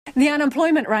The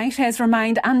unemployment rate has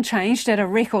remained unchanged at a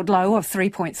record low of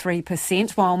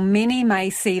 3.3%. While many may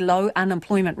see low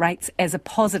unemployment rates as a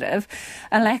positive,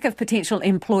 a lack of potential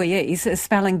employees is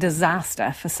spelling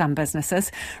disaster for some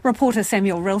businesses. Reporter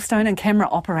Samuel Rillstone and camera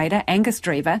operator Angus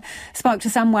Drever spoke to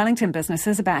some Wellington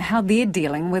businesses about how they're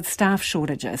dealing with staff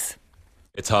shortages.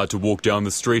 It's hard to walk down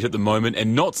the street at the moment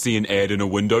and not see an ad in a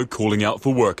window calling out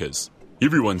for workers.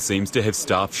 Everyone seems to have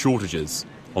staff shortages.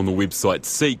 On the website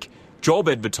Seek, job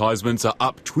advertisements are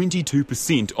up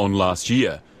 22% on last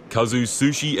year. Kazu's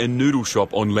Sushi and Noodle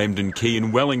Shop on Lambton Quay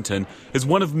in Wellington is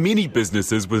one of many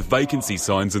businesses with vacancy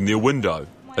signs in their window.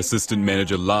 Assistant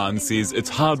manager Lan says it's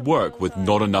hard work with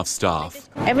not enough staff.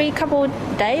 Every couple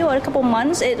of days or a couple of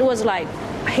months, it was like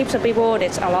heaps of people.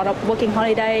 There's a lot of working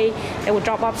holiday. They would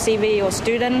drop off CV or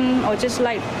student or just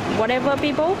like whatever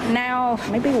people. Now,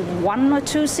 maybe 1 or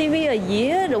 2 CV a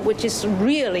year, which is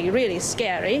really, really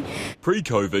scary.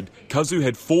 Pre-COVID, Kazu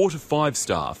had 4 to 5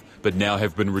 staff, but now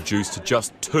have been reduced to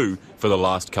just 2 for the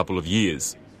last couple of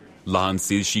years. Lan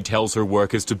says she tells her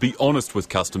workers to be honest with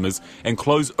customers and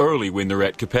close early when they're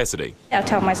at capacity. I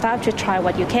tell my staff to try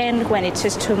what you can. When it's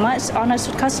just too much, honest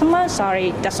with customers,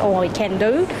 sorry, that's all we can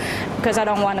do, because I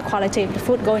don't want the quality of the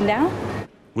food going down.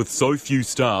 With so few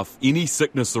staff, any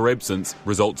sickness or absence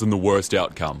results in the worst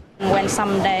outcome. When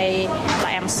someday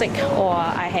I'm sick or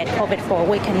I had COVID for a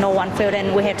week and no one filled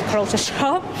in, we had to close the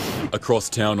shop. Across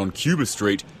town on Cuba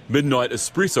Street, Midnight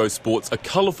Espresso sports a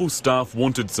colourful staff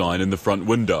wanted sign in the front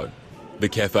window. The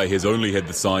cafe has only had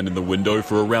the sign in the window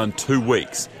for around 2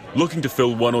 weeks, looking to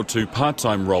fill 1 or 2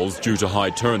 part-time roles due to high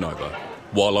turnover.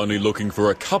 While only looking for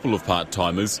a couple of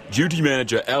part-timers, duty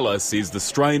manager Ella says the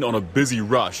strain on a busy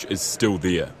rush is still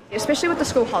there. Especially with the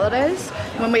school holidays,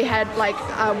 when we had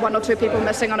 1 or 2 people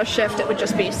missing on a shift, it would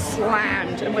just be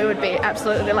slammed and we would be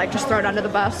absolutely just thrown under the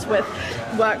bus with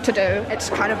work to do. It's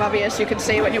kind of obvious. You can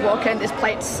see when you walk in, there's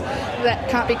plates that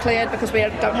can't be cleared because we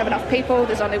don't have enough people.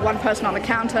 There's only 1 person on the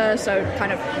counter, so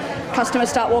kind of customers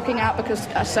start walking out because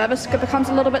our service becomes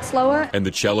a little bit slower. And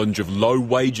the challenge of low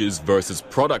wages versus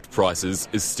product prices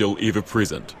is still ever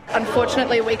present.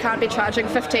 Unfortunately, we can't be charging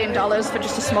 $15 for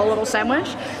just a small little sandwich,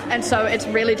 and so it's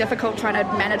really difficult trying to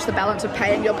manage the balance of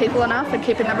paying your people enough and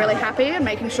keeping them really happy and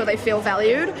making sure they feel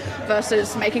valued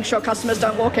versus making sure customers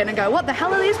don't walk in and go, what the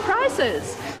hell are these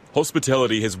prices?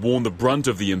 Hospitality has borne the brunt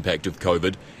of the impact of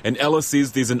COVID, and Ella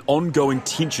says there's an ongoing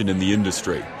tension in the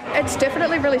industry. It's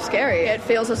definitely really scary. It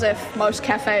feels as if most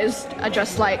cafes are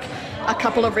just a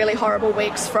couple of really horrible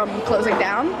weeks from closing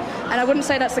down. And I wouldn't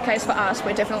say that's the case for us.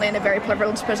 We're definitely in a very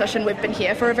privileged position. We've been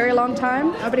here for a very long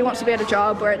time. Nobody wants to be at a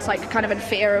job where it's kind of in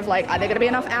fear of are there going to be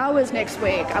enough hours next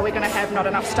week? Are we going to have not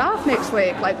enough staff next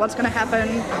week? What's going to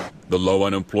happen? The low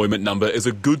unemployment number is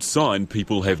a good sign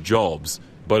people have jobs,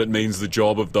 but it means the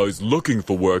job of those looking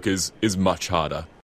for workers is much harder.